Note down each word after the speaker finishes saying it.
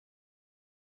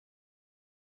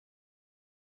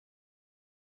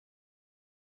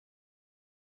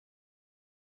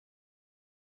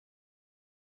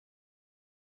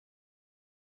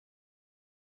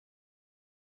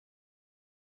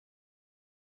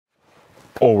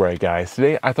Alright guys,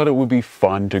 today I thought it would be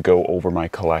fun to go over my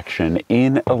collection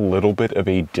in a little bit of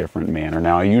a different manner.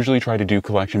 Now I usually try to do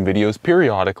collection videos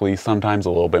periodically, sometimes a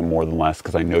little bit more than less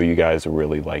because I know you guys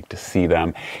really like to see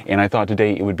them. And I thought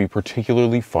today it would be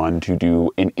particularly fun to do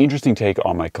an interesting take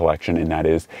on my collection, and that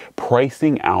is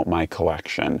pricing out my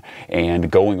collection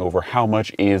and going over how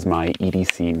much is my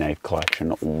EDC knife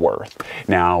collection worth.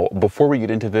 Now before we get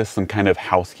into this, some kind of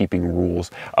housekeeping rules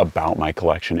about my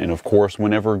collection, and of course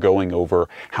whenever going over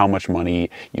how much money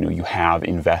you have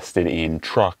invested in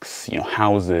trucks,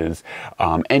 houses,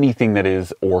 anything that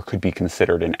is or could be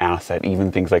considered an asset,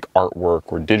 even things like artwork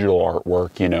or digital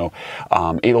artwork,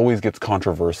 it always gets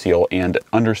controversial. And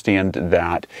understand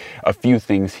that a few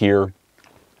things here.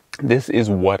 This is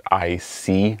what I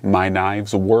see my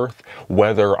knives worth,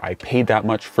 whether I paid that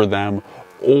much for them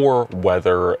or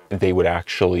whether they would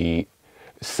actually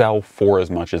sell for as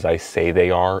much as I say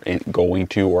they are going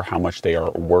to, or how much they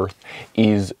are worth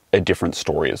is a different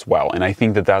story as well. And I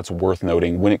think that that's worth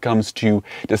noting when it comes to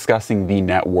discussing the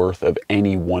net worth of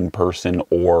any one person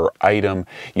or item.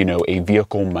 A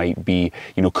vehicle might be,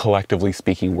 collectively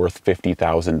speaking, worth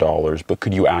 $50,000, but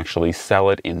could you actually sell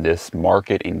it in this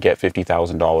market and get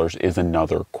 $50,000 is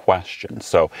another question.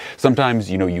 So sometimes,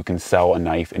 you can sell a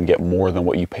knife and get more than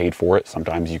what you paid for it.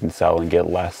 Sometimes you can sell and get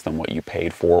less than what you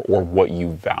paid for or what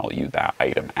you value that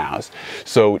item as.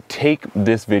 So take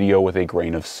this video with a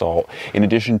grain of salt. In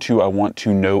addition to, I want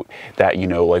to note that,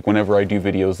 like whenever I do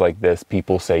videos like this,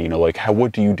 people say,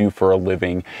 what do you do for a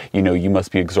living? You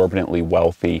must be exorbitantly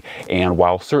wealthy. And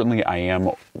while certainly I am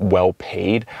well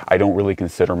paid, I don't really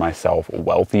consider myself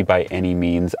wealthy by any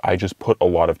means. I just put a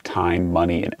lot of time,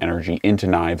 money, and energy into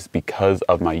knives because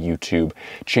of my YouTube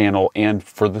channel, and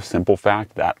for the simple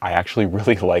fact that I actually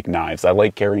really like knives. I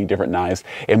like carrying different knives,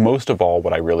 and most of all,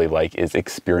 what I really like is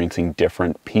experiencing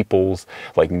different people's,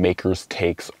 makers'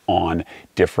 takes on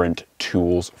different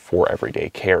tools for everyday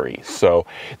carry. So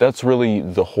that's really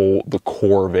the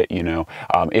core of it.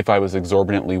 If I was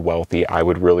exorbitantly wealthy, I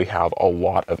would really have a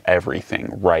lot of everything,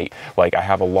 right? Like I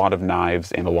have a lot of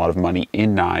knives and a lot of money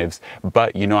in knives,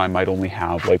 but I might only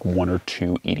have one or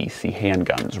two EDC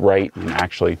handguns, right? And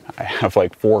actually I have 4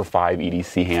 or 5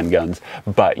 EDC handguns,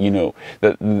 but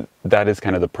that is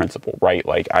kind of the principle, right?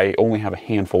 I only have a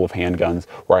handful of handguns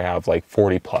where I have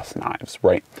 40 plus knives,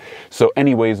 right? So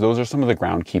anyways, those are some of the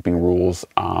groundkeeping rules.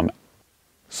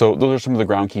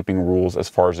 As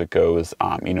far as it goes.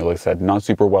 Like I said, not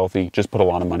super wealthy, just put a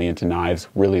lot of money into knives,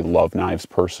 really love knives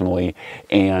personally.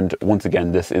 And once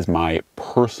again, this is my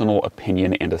personal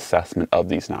opinion and assessment of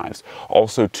these knives.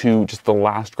 Also too, just the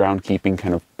last groundkeeping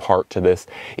kind of part to this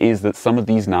is that some of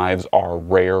these knives are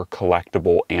rare,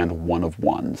 collectible, and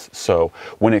one-of-ones. So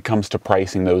when it comes to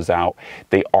pricing those out,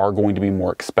 they are going to be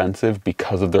more expensive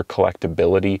because of their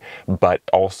collectability. But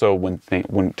also when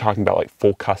talking about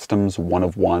full customs,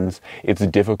 one-of-ones, it's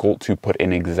difficult to put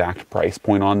an exact price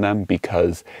point on them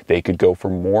because they could go for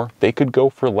more, they could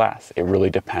go for less. It really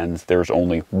depends. There's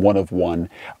only one of one,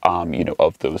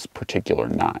 of those particular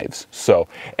knives. So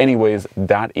anyways,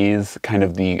 that is kind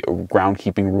of the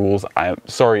groundkeeping rules. I'm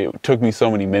sorry it took me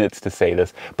so many minutes to say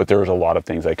this, but there was a lot of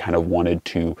things I kind of wanted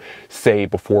to say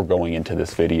before going into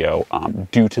this video,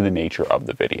 due to the nature of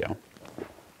the video.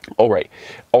 Alright,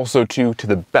 also to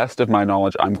the best of my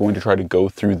knowledge, I'm going to try to go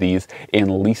through these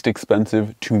in least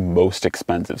expensive to most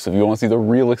expensive. So if you want to see the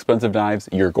real expensive knives,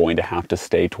 you're going to have to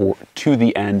stay to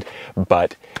the end,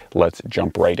 but let's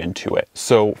jump right into it.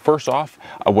 So first off,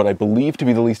 what I believe to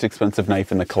be the least expensive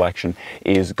knife in the collection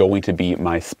is going to be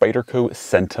my Spyderco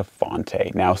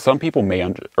Centafonte. Now, some people may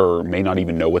not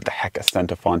even know what the heck a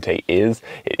Centafonte is.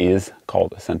 It is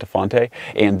called a Centafonte,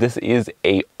 and this is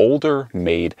a older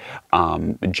made,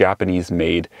 Japanese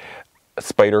made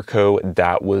Spyderco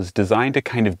that was designed to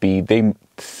kind of be, they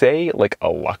say a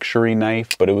luxury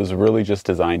knife, but it was really just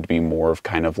designed to be more of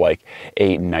kind of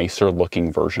a nicer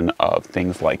looking version of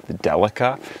things like the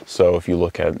Delica. So if you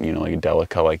look at, a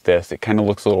Delica like this, it kind of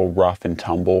looks a little rough and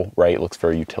tumble, right? It looks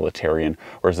very utilitarian,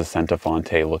 whereas the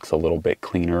Centafonte looks a little bit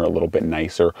cleaner, a little bit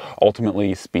nicer.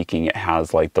 Ultimately speaking, it has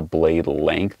the blade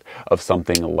length of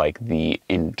something like the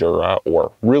Endura,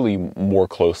 or really more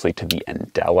closely to the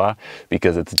Endella,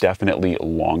 because it's definitely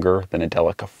longer than a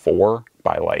Delica 4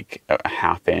 by a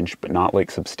half inch, but not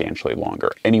substantially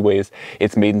longer. Anyways,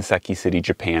 it's made in Seki City,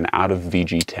 Japan, out of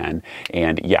VG10,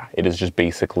 and yeah, it is just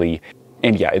basically,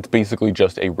 it's basically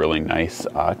just a really nice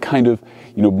kind of,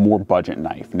 more budget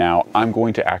knife. Now, I'm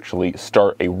going to actually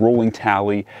start a rolling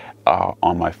tally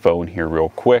on my phone here real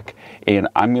quick, and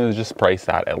I'm going to just price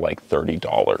that at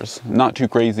 $30. Not too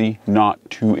crazy, not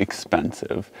too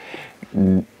expensive.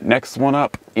 Next one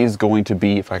up is going to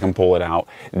be, if I can pull it out,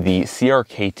 the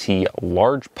CRKT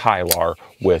large Pilar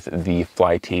with the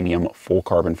Flytanium full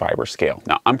carbon fiber scale.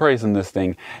 Now, I'm pricing this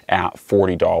thing at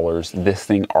 $40. This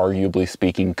thing, arguably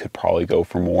speaking, could probably go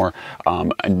for more.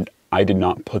 And I did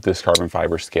not put this carbon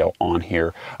fiber scale on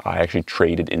here. I actually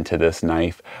traded into this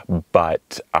knife,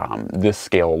 but this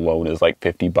scale alone is like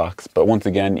 50 bucks. But once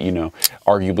again, you know,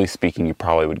 arguably speaking, you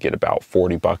probably would get about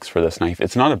 40 bucks for this knife.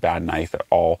 It's not a bad knife at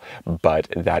all, but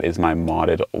that is my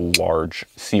modded large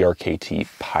CRKT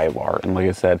Pilar. And like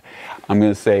I said, I'm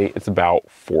gonna say it's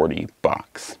about 40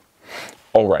 bucks.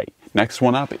 All right, next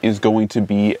one up is going to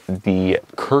be the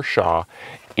Kershaw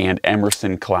and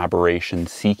Emerson collaboration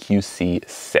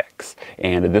CQC6,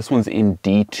 and this one's in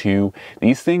D2.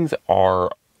 These things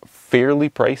are fairly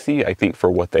pricey, I think,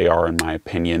 for what they are, in my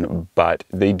opinion, but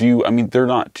they do, I mean, they're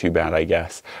not too bad, I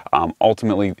guess.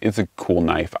 Ultimately, it's a cool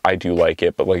knife. I do like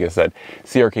it, but like I said,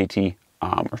 CRKT,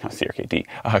 or not CRKT,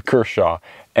 Kershaw,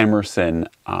 Emerson,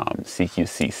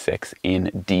 CQC6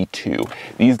 in D2.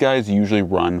 These guys usually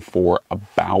run for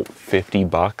about 50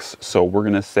 bucks, so we're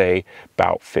gonna say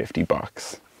about 50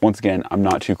 bucks. Once again, I'm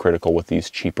not too critical with these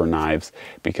cheaper knives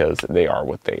because they are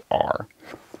what they are.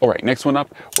 All right, next one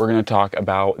up, we're gonna talk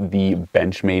about the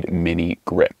Benchmade mini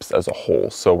grips as a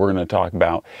whole. So we're gonna talk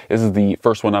about, this is the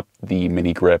first one up, the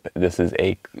mini grip. This is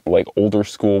a like older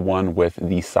school one with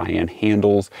the cyan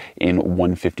handles in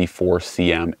 154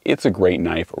 cm. It's a great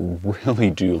knife, really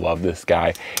do love this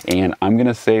guy. And I'm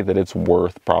gonna say that it's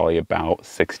worth probably about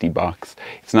 60 bucks.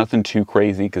 It's nothing too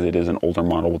crazy because it is an older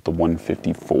model with the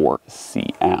 154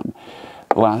 cm.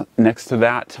 Next to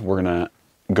that, we're gonna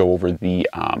go over the,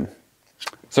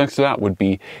 so next to that would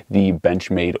be the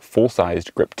Benchmade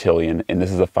full-sized Griptilian, and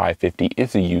this is a 550.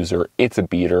 It's a user, it's a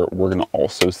beater. We're gonna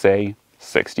also say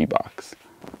 60 bucks.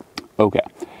 Okay,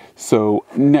 so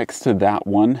next to that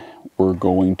one, we're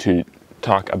going to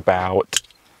talk about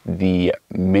the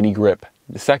mini grip,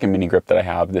 the second mini grip that I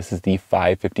have. This is the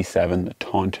 557, the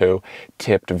Tonto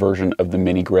tipped version of the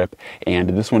mini grip, and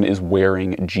this one is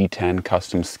wearing G10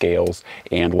 custom scales,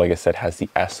 and like I said, has the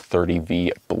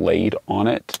S30V blade on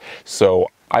it. So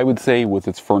I would say with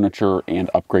its furniture and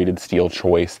upgraded steel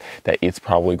choice that it's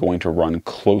probably going to run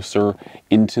closer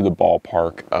into the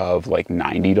ballpark of like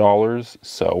 $90.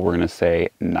 So we're gonna say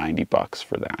 90 bucks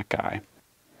for that guy.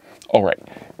 All right,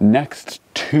 next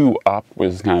two up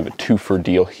was kind of a two-for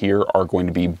deal here are going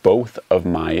to be both of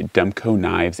my Demko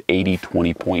Knives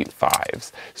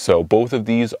 80-20.5s. So both of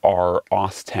these are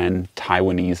AUS 10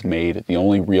 Taiwanese made. The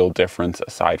only real difference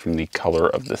aside from the color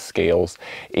of the scales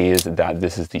is that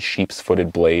this is the sheep's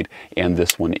footed blade and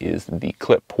this one is the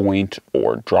clip point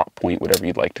or drop point, whatever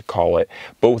you'd like to call it.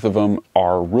 Both of them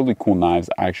are really cool knives.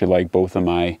 I actually like both of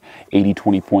my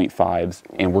 80-20.5s,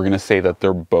 and we're gonna say that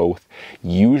they're both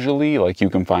usually, like, you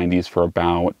can find these for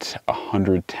about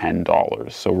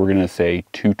 $110. So we're gonna say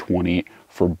 $220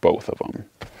 for both of them.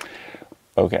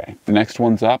 Okay, the next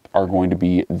ones up are going to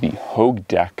be the Hogue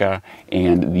Deca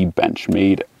and the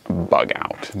Benchmade Bug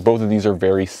Out. Both of these are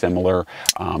very similar.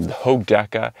 The Hogue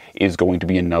Deca is going to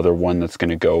be another one that's going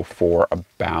to go for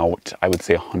about, I would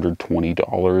say,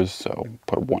 $120. So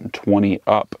put 120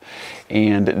 up.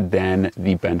 And then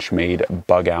the Benchmade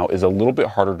Bug Out is a little bit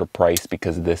harder to price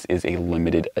because this is a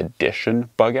limited edition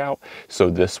Bug Out. So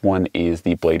this one is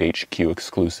the Blade HQ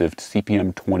exclusive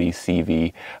CPM 20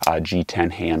 CV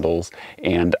G10 handles.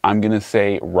 And I'm going to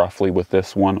say roughly with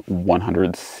this one,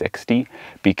 160,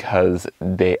 because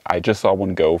I just saw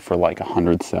one go for like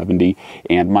 170,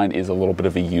 and mine is a little bit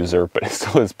of a user, but it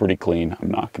still is pretty clean, I'm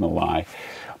not gonna lie.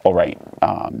 All right,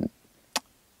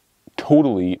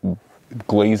 totally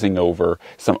glazing over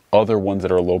some other ones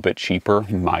that are a little bit cheaper,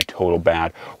 my total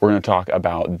bad. We're gonna talk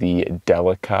about the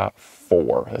Delica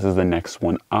 4. This is the next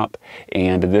one up,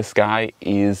 and this guy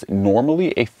is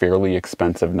normally a fairly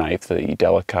expensive knife, the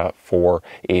Delica 4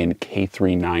 in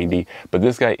K390, but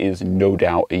this guy is no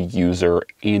doubt a user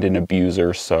and an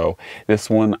abuser, so this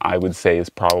one I would say is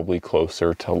probably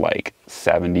closer to like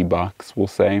 70 bucks, we'll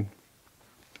say.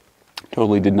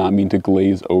 Totally did not mean to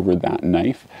glaze over that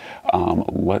knife.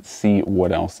 Let's see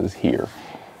what else is here.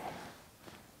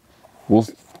 We'll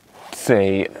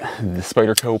say the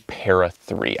Spyderco Para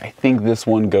 3. I think this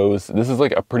one goes, this is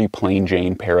like a pretty plain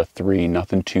Jane Para 3,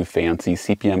 nothing too fancy.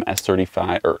 CPM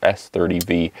S35 or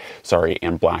S30V, sorry,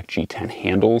 and black G10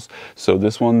 handles. So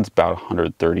this one's about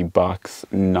 130 bucks,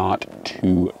 not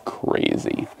too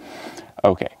crazy.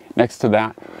 Okay, next to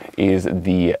that is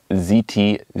the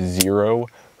ZT-04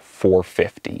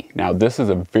 450. Now this is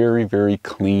a very, very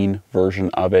clean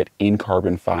version of it in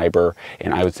carbon fiber,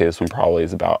 and I would say this one probably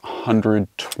is about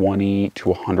 120 to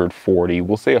 140.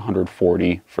 We'll say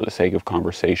 140 for the sake of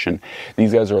conversation.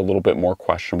 These guys are a little bit more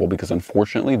questionable because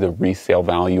unfortunately the resale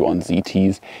value on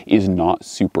ZTs is not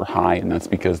super high, and that's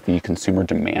because the consumer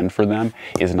demand for them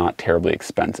is not terribly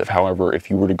expensive. However, if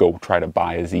you were to go try to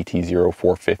buy a ZT-Zero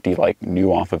 450 like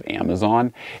new off of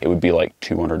Amazon, it would be like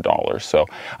 $200. So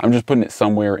I'm just putting it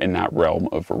somewhere in that realm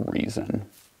of a reason.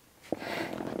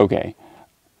 Okay,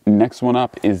 next one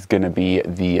up is going to be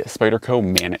the Spyderco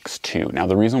Manix 2. Now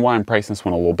the reason why I'm pricing this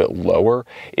one a little bit lower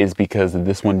is because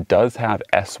this one does have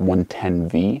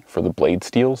S110V for the blade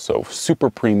steel, so super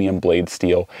premium blade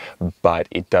steel, but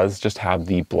it does just have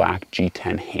the black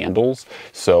G10 handles.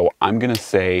 So I'm going to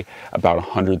say about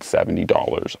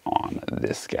 $170 on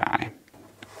this guy.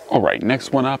 All right,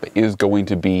 next one up is going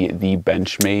to be the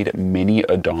Benchmade Mini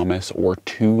Adamas or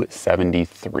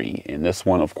 273. And this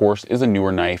one, of course, is a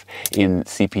newer knife in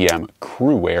CPM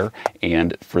crew wear.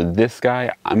 And for this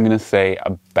guy, I'm gonna say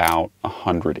about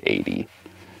 180.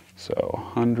 So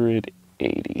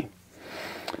 180.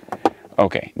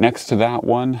 Okay, next to that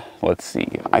one, let's see.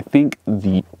 I think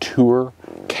the Tour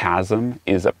Chasm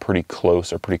is a pretty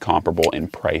close or pretty comparable in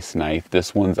price knife.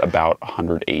 This one's about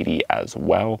 180 as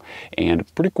well, and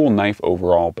pretty cool knife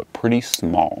overall, but pretty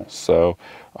small. So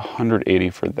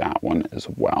 180 for that one as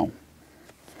well.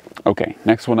 Okay,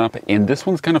 next one up, and this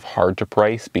one's kind of hard to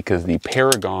price because the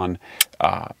Paragon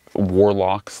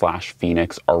Warlock /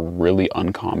 Phoenix are really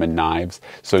uncommon knives,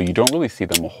 so you don't really see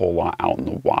them a whole lot out in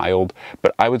the wild,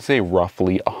 but I would say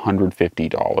roughly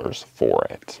 $150 for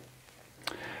it.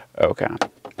 Okay,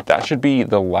 that should be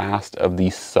the last of the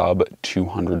sub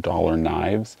 $200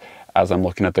 knives. As I'm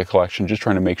looking at the collection, just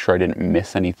trying to make sure I didn't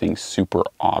miss anything super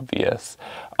obvious.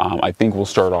 I think we'll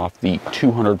start off the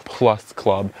 200 plus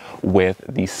club with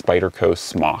the Spyderco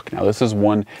Smock. Now this is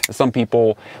one, some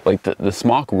people like the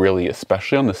Smock really,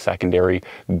 especially on the secondary,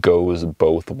 goes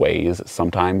both ways.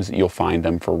 Sometimes you'll find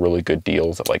them for really good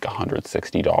deals at like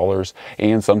 $160,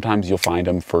 and sometimes you'll find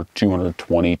them for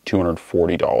 $220,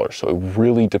 $240. So it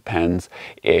really depends.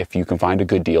 If you can find a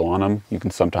good deal on them, you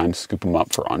can sometimes scoop them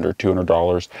up for under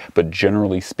 $200, but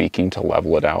generally speaking, to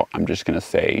level it out, I'm just gonna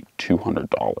say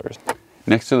 $200.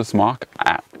 Next to the Smock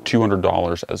at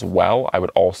 $200 as well, I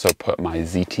would also put my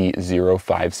ZT-Zero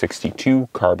 562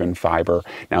 carbon fiber.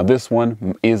 Now this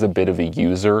one is a bit of a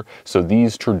user, so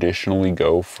these traditionally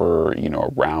go for, you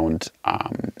know, around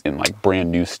in like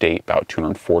brand new state about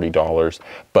 $240,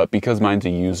 but because mine's a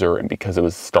user and because it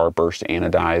was starburst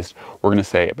anodized, we're gonna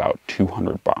say about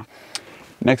 $200.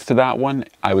 Next to that one,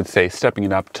 I would say stepping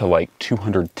it up to like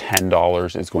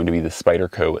 $210 is going to be the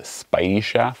Spyderco Spidey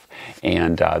Chef.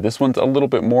 And this one's a little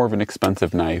bit more of an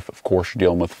expensive knife. Of course, you're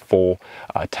dealing with full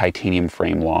titanium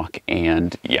frame lock.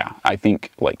 And yeah, I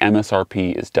think like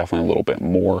MSRP is definitely a little bit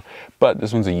more, but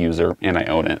this one's a user and I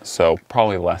own it, so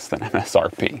probably less than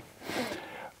MSRP.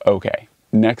 Okay,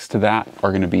 next to that are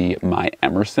going to be my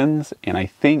Emersons, and I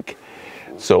think,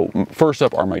 so first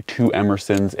up are my two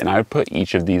Emersons, and I would put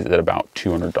each of these at about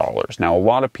 $200. Now, a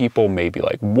lot of people may be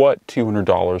like, what,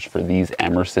 $200 for these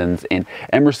Emersons? And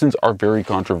Emersons are very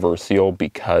controversial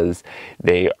because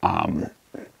they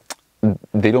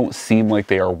don't seem like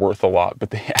they are worth a lot,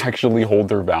 but they actually hold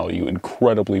their value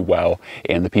incredibly well.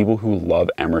 And the people who love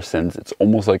Emersons, it's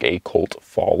almost like a cult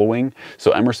following.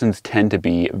 So Emersons tend to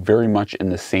be very much in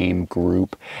the same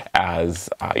group as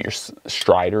your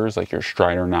Striders, like your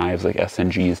Strider knives, like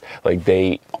SNGs. Like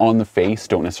they, on the face,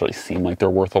 don't necessarily seem like they're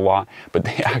worth a lot, but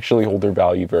they actually hold their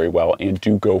value very well and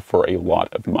do go for a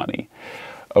lot of money.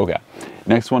 Okay,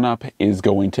 next one up is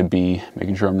going to be,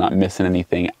 making sure I'm not missing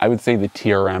anything, I would say the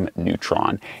TRM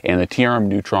Neutron. And the TRM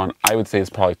Neutron, I would say, is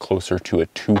probably closer to a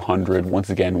 $200. Once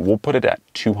again, we'll put it at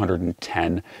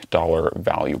 $210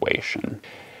 valuation.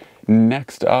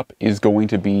 Next up is going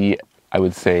to be, I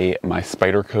would say, my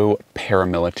Spyderco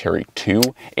Paramilitary 2.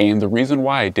 And the reason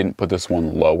why I didn't put this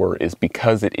one lower is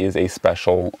because it is a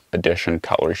special edition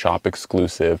Cutlery Shop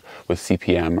exclusive with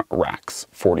CPM Racks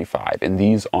 45. And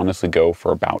these honestly go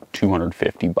for about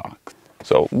 250 bucks.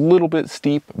 So a little bit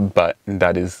steep, but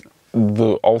that is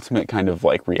the ultimate kind of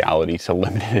like reality to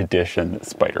limited edition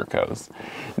Spydercos.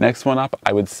 Next one up,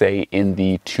 I would say in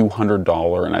the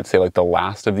 $200, and I'd say like the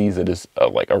last of these that is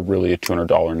like a really a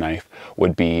 $200 knife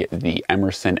would be the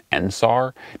Emerson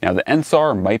NSAR. Now the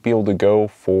NSAR might be able to go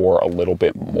for a little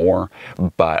bit more,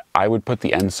 but I would put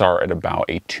the NSAR at about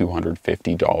a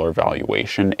 $250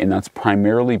 valuation, and that's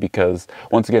primarily because,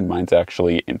 once again, mine's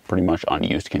actually in pretty much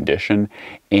unused condition,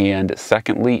 and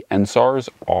secondly, NSARs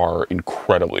are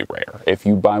incredibly rare. rare. If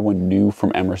you buy one new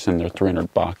from Emerson, they're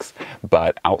 300 bucks.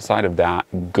 But outside of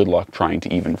that, good luck trying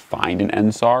to even find an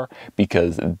NSAR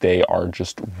because they are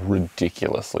just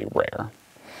ridiculously rare.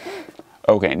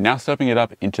 Okay, now stepping it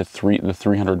up into the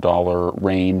 $300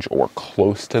 range or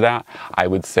close to that, I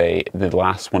would say the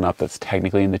last one up that's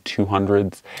technically in the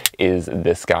 200s is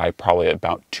this guy, probably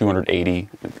about 280.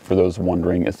 For those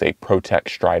wondering, it's a ProTech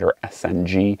Strider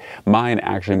SNG. Mine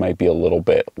actually might be a little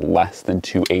bit less than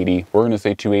 280. We're going to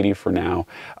say 280 for now,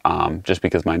 just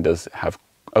because mine does have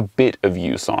a bit of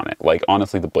use on it. Like,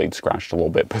 honestly, the blade scratched a little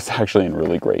bit, but it's actually in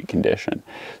really great condition.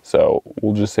 So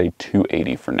we'll just say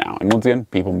 280 for now. And once again,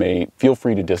 people may feel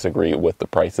free to disagree with the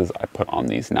prices I put on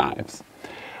these knives.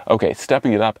 Okay,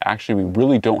 stepping it up, actually, we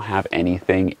really don't have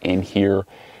anything in here.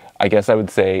 I guess I would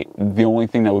say the only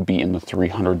thing that would be in the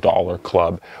 $300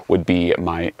 club would be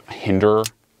my Hinder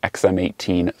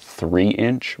XM18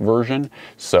 3-inch version.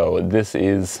 So this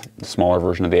is the smaller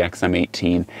version of the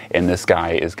XM18, and this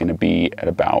guy is going to be at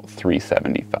about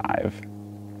 $375.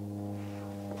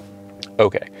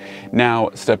 Okay,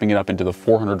 now stepping it up into the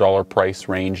 $400 price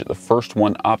range, the first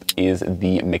one up is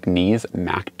the McNeese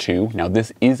Mac 2. Now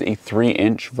this is a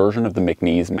 3-inch version of the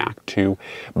McNeese Mac 2,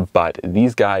 but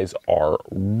these guys are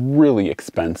really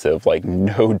expensive, like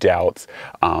no doubts.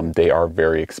 They are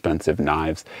very expensive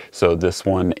knives. So this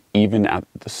one, even at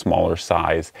the smaller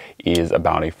size, is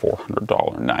about a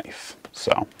 $400 knife.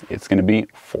 So it's going to be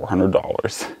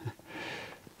 $400.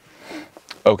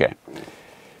 Okay.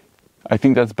 I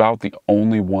think that's about the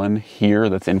only one here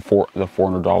that's in the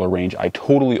 $400 range. I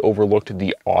totally overlooked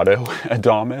the Auto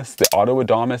Adamas. The Auto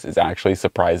Adamas is actually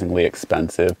surprisingly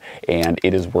expensive, and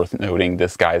it is worth noting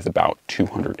this guy is about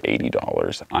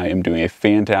 $280. I am doing a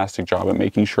fantastic job at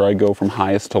making sure I go from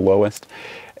highest to lowest,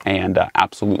 and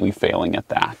absolutely failing at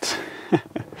that.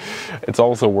 It's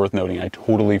also worth noting I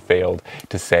totally failed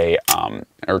to say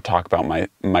or talk about my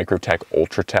Microtech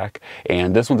Ultratech,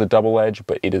 and this one's a double edge,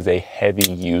 but it is a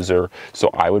heavy user, so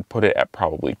I would put it at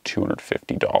probably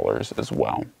 $250 as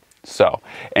well. So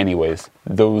anyways,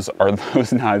 those are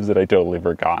those knives that I totally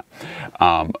forgot.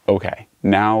 Okay,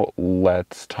 now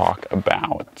let's talk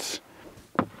about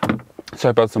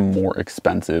some more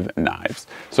expensive knives.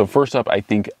 So first up, I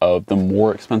think of the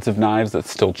more expensive knives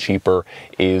that's still cheaper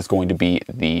is going to be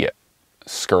the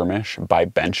Skirmish by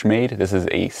Benchmade. This is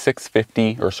a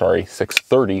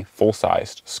 630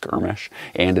 full-sized Skirmish,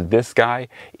 and this guy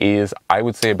is, I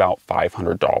would say, about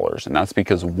 $500, and that's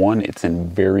because one, it's in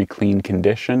very clean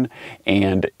condition,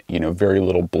 and very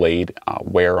little blade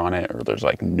wear on it, or there's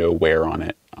like no wear on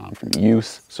it from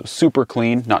use. So super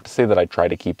clean. Not to say that I try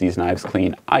to keep these knives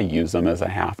clean. I use them as I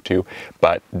have to,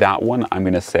 but that one I'm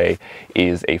going to say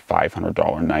is a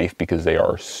 $500 knife because they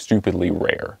are stupidly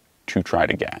rare to try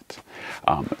to get.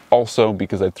 Also,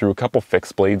 because I threw a couple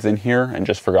fixed blades in here and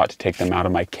just forgot to take them out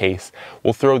of my case,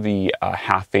 we'll throw the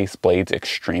half face blades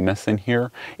Extremis in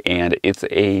here, and it's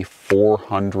a we'll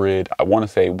say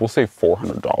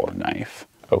 $400 knife.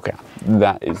 Okay,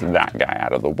 that is that guy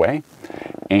out of the way.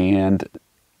 And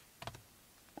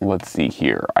let's see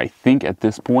here. I think at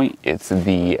this point it's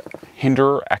the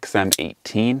Hinder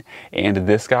XM18, and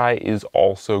this guy is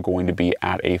also going to be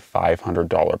at a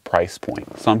 $500 price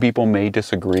point. Some people may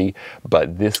disagree,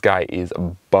 but this guy is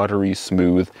buttery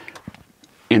smooth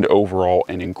and overall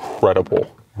an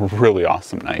incredible, really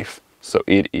awesome knife. So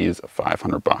it is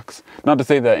 500 bucks. Not to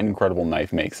say that an incredible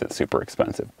knife makes it super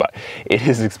expensive, but it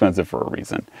is expensive for a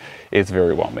reason. It's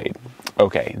very well made.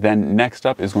 Okay, then next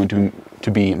up is going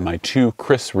to be my two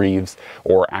Chris Reeves,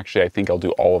 or actually I think I'll do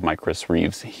all of my Chris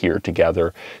Reeves here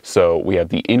together. So we have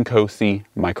the Incosi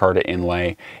micarta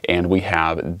inlay, and we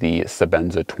have the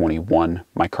Sebenza 21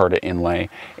 micarta inlay,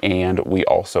 and we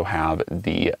also have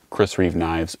the Chris Reeve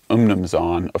knives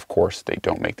Umnumzon. Of course, they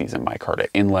don't make these in micarta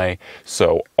inlay.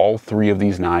 So all three of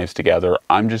these knives together,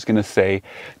 I'm just going to say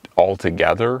all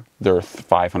together, they're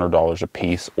 $500 a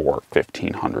piece or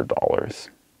 $1,500.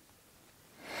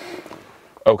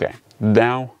 Okay,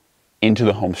 now into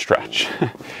the home stretch.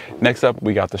 Next up,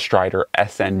 we got the Strider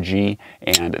SNG,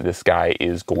 and this guy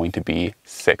is going to be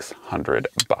 600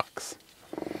 bucks.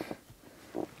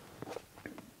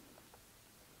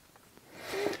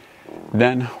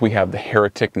 Then we have the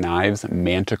Heretic Knives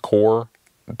Manticore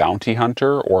Bounty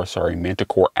Hunter, or sorry,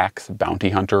 Manticore X Bounty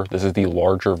Hunter. This is the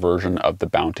larger version of the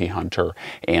Bounty Hunter,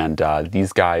 and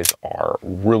these guys are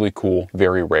really cool,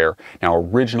 very rare. Now,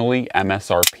 originally,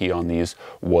 MSRP on these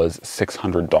was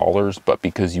 $600, but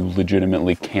because you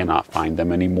legitimately cannot find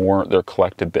them anymore, their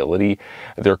collectability,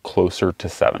 they're closer to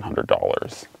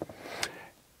 $700.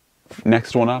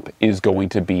 Next one up is going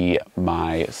to be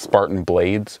my Spartan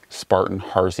Blades Spartan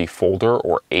Harsey Folder,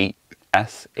 or 8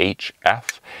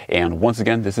 SHF. And once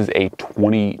again, this is a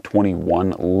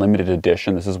 2021 limited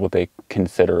edition. This is what they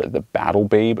consider the Battle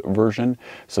Babe version.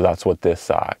 So that's what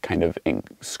this kind of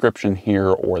inscription here,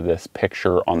 or this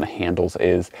picture on the handles,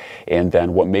 is. And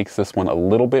then what makes this one a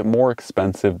little bit more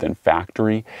expensive than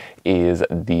factory is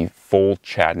the full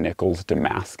Chad Nichols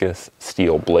Damascus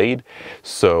steel blade.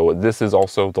 So this is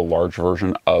also the large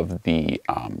version of the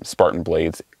Spartan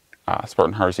blades,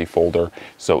 Spartan Harsey folder.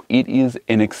 So it is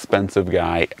an expensive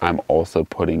guy. I'm also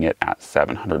putting it at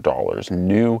 $700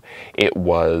 new. It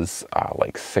was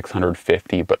like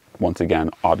 $650, but once again,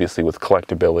 obviously with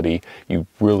collectability, you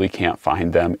really can't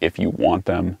find them if you want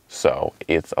them. So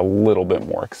it's a little bit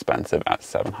more expensive at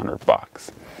 $700.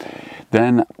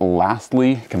 Then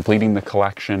lastly, completing the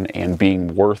collection and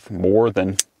being worth more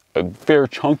than a fair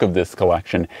chunk of this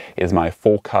collection is my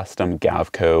full custom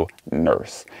Gavco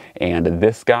Nurse. And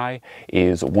this guy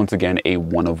is once again a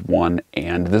one of one,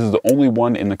 and this is the only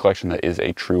one in the collection that is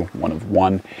a true one of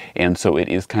one. And so it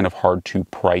is kind of hard to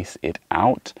price it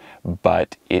out,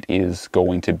 but it is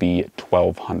going to be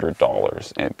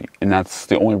 $1,200. And that's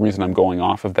the only reason I'm going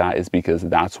off of that, is because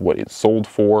that's what it sold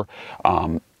for.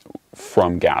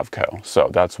 From Gavco. So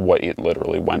that's what it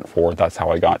literally went for. That's how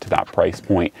I got to that price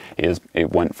point, is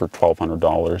it went for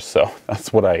 $1,200. So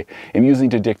that's what I am using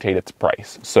to dictate its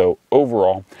price. So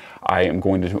overall, I am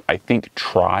going to, I think,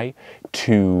 try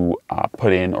to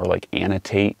put in or like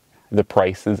annotate the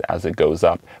prices as it goes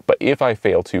up. But if I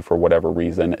fail to, for whatever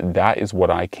reason, that is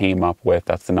what I came up with.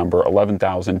 That's the number.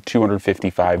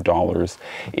 $11,255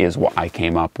 is what I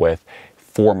came up with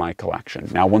for my collection.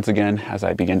 Now, once again, as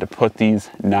I begin to put these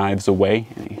knives away,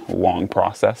 a long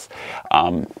process,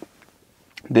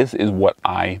 this is what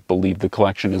I believe the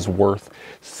collection is worth.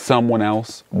 Someone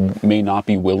else may not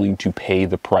be willing to pay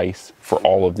the price for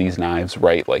all of these knives,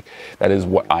 right? Like, that is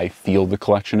what I feel the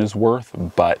collection is worth,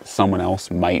 but someone else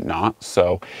might not.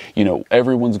 So, you know,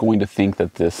 everyone's going to think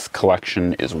that this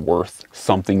collection is worth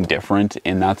something different,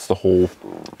 and that's the whole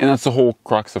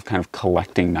crux of kind of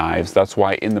collecting knives. That's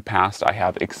why in the past I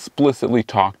have explicitly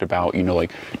talked about, you know,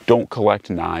 like, don't collect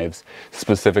knives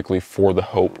specifically for the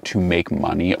hope to make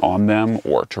money on them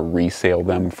or to resale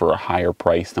them for a higher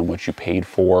price than what you paid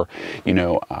for, you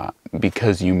know,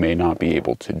 because you may not be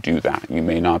able to do that. You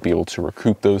may not be able to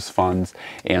recoup those funds.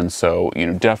 And so, you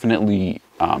know, definitely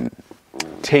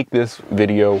take this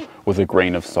video with a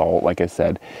grain of salt. Like I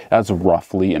said, that's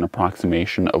roughly an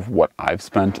approximation of what I've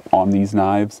spent on these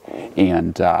knives.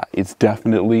 And it's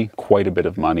definitely quite a bit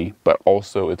of money, but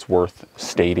also it's worth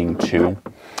stating too,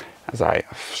 as I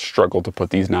struggle to put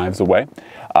these knives away.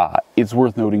 It's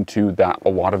worth noting too that a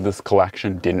lot of this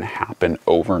collection didn't happen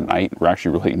overnight. Or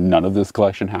actually, really none of this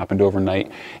collection happened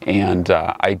overnight. And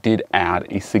I did add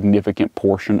a significant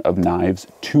portion of knives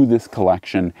to this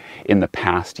collection in the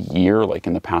past year, like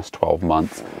in the past 12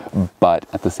 months. But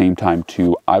at the same time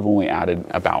too, I've only added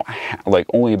about,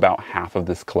 only about half of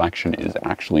this collection is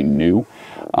actually new.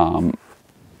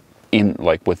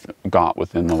 Got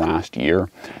within the last year.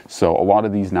 So a lot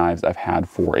of these knives I've had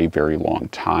for a very long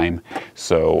time.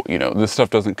 So, you know, this stuff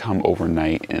doesn't come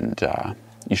overnight, and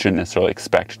you shouldn't necessarily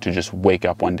expect to just wake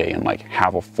up one day and like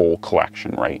have a full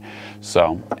collection, right?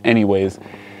 So anyways,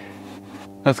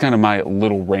 that's kind of my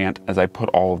little rant as I put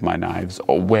all of my knives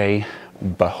away.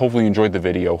 But hopefully you enjoyed the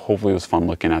video. Hopefully it was fun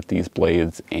looking at these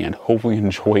blades, and hopefully you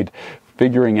enjoyed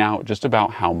figuring out just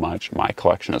about how much my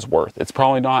collection is worth. It's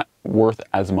probably not worth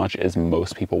as much as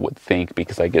most people would think,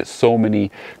 because I get so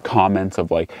many comments of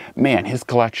like, man, his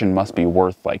collection must be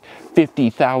worth like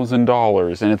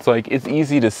 $50,000. And it's like, it's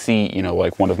easy to see, you know,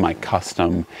 like one of my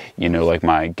custom, you know, like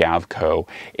my Gavco,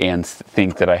 and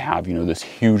think that I have, you know, this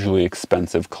hugely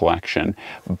expensive collection,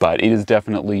 but it is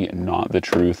definitely not the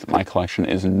truth. My collection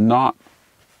is not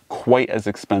quite as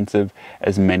expensive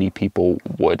as many people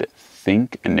would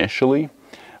think initially,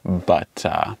 but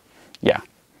yeah.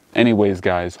 Anyways,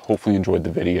 guys, hopefully you enjoyed the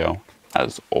video.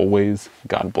 As always,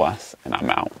 God bless, and I'm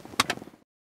out.